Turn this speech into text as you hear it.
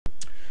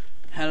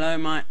Hello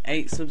my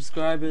 8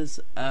 subscribers,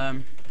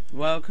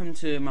 welcome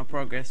to my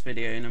progress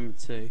video number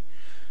 2.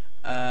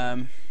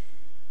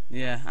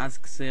 Yeah, as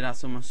you can see,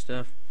 that's all my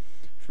stuff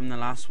from the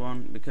last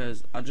one,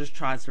 because I just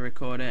tried to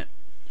record it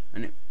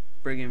and it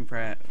friggin'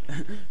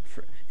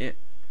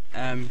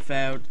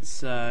 failed,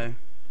 so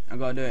I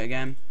gotta do it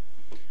again.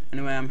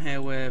 Anyway, I'm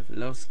here with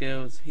Lil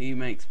Skills. He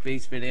makes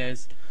beast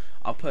videos.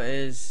 I'll put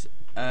his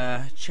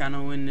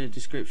channel in the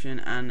description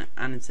and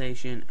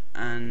annotation,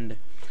 and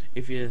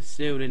if you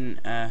still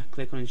didn't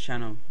click on his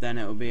channel, then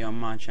it will be on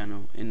my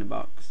channel in the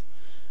box.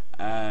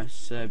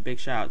 So big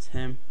shout out to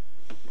him.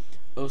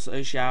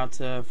 Also shout out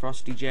to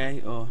Frosty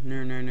J or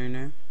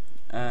No,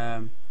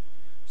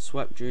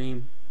 Swept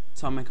Dream,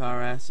 Atomic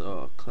RS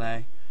or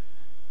Clay,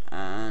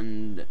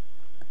 and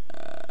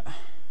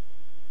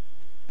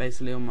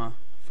basically on my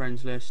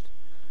friends list.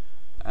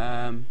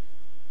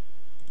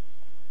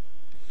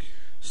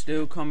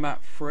 Still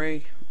combat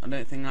free. I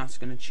don't think that's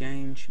going to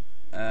change.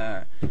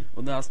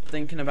 Although I was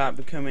thinking about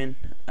becoming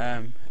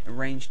a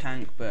range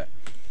tank, but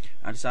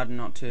I decided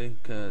not to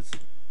because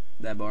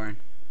they're boring.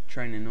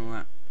 Training and all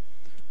that.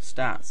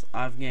 Stats.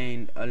 I've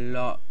gained a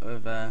lot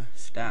of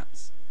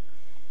stats.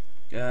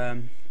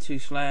 2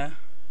 Slayer.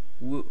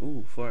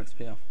 4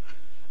 XP off.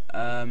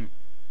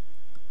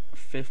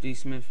 50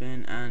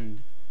 smithing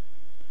and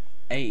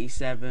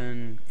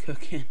 87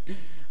 cooking.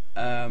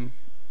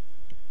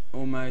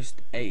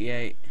 Almost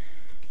 88.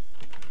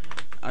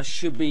 I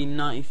should be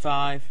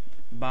 95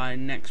 by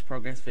next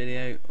progress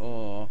video,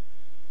 or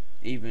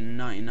even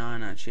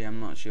 99 actually,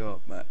 I'm not sure,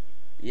 but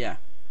yeah.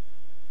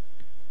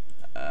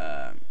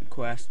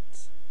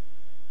 Quests.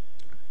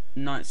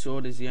 Night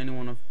Sword is the only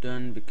one I've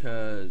done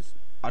because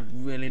I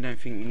really don't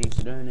think you need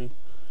to do any.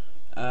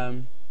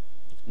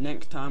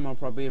 Next time I'll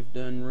probably have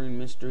done Rune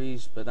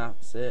Mysteries, but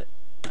that's it.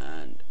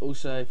 And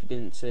also, if you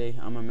didn't see,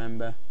 I'm a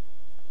member.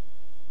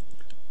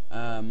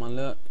 My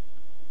look,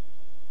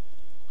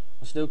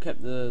 I still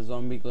kept the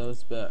zombie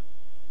gloves, but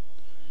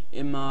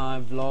in my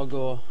vlog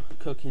or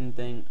cooking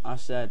thing, I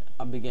said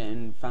I'd be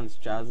getting fancy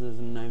trousers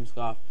and gnome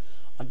scarf.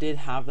 I did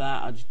have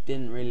that, I just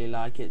didn't really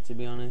like it, to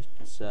be honest,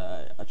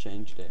 so I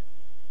changed it.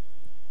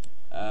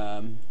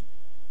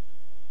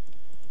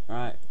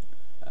 Right,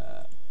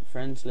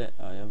 friends lit.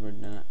 Oh yeah, I've already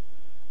done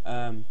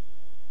it.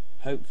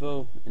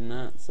 Hopeful in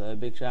that, so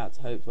big shout out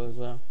to Hopeful as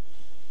well.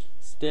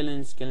 Still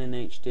in Skilling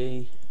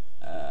HD.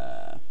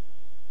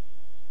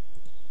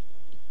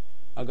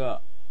 I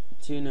got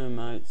 2 new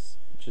emotes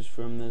just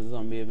from the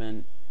zombie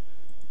event,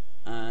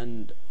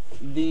 and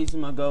these are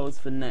my goals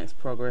for next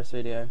progress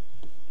video.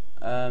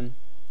 I'll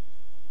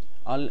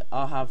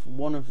have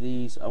one of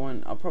these.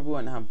 I probably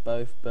won't have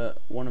both, but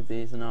one of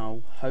these, and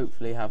I'll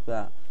hopefully have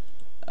that.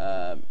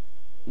 The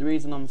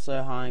reason I'm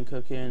so high in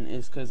cooking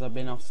is because I've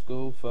been off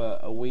school for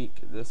a week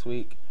this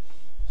week,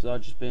 so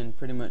I've just been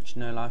pretty much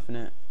no life in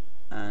it,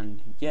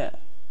 and yeah.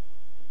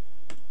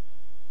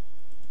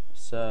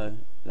 So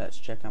let's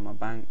check out my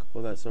bank,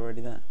 although it's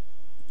already there.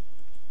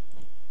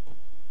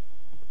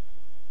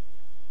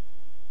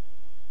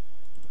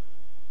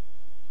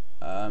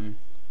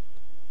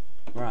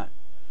 Right,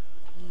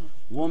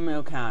 1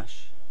 mil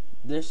cash.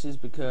 This is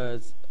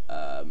because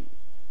I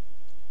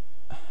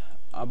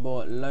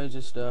bought loads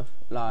of stuff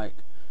like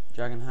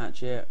Dragon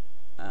Hatchet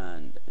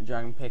and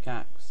Dragon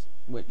Pickaxe,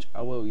 which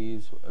I will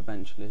use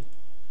eventually.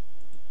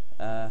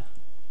 Yeah.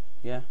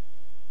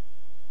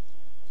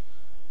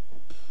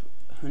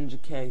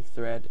 100k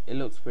thread. It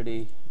looks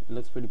pretty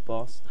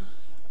boss.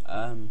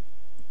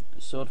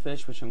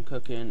 Swordfish, which I'm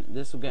cooking.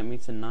 This will get me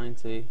to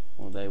 90,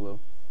 or they will.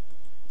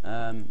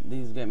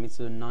 These will get me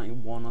to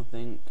 91, I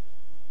think,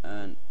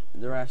 and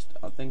the rest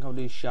I think I'll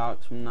do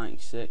sharks from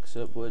 96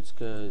 upwards,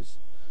 because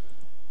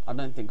I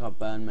don't think I'll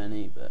burn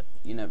many, but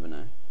you never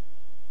know.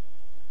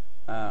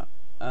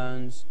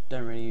 Urns,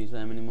 don't really use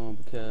them anymore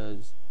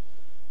because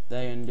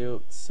they undo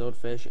up to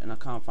swordfish, and I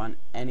can't find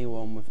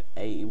anyone with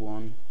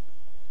 81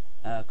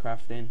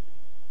 crafting.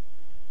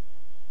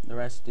 The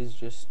rest is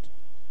just,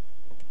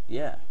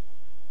 yeah.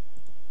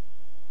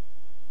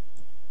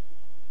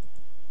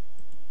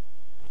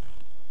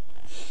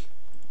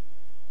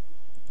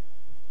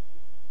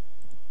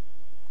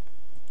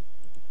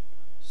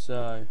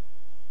 So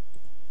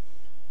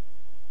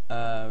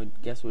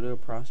guess we'll do a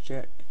price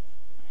check.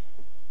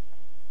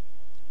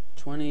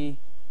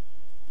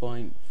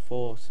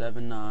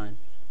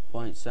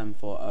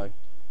 20.479.740.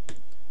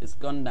 It's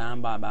gone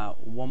down by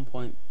about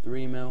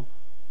 1.3 mil,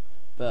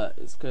 but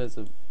it's because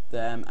of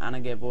them, and I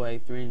gave away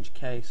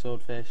 300k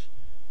swordfish,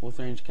 or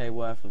 300k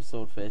worth of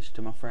swordfish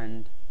to my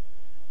friend.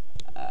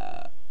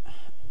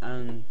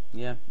 And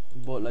yeah,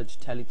 bought loads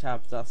of telly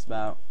tabs. That's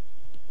about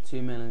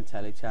 2 million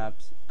telly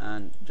tabs,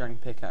 and Dragon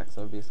Pickaxe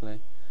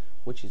obviously,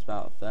 which is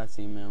about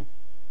 13 mil.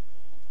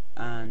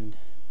 And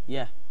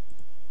yeah,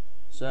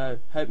 so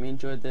hope you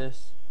enjoyed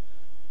this.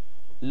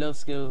 Lil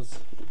Skills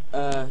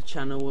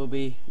channel will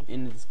be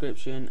in the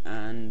description,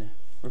 and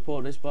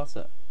report this bot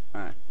up.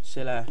 Alright,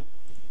 see you later.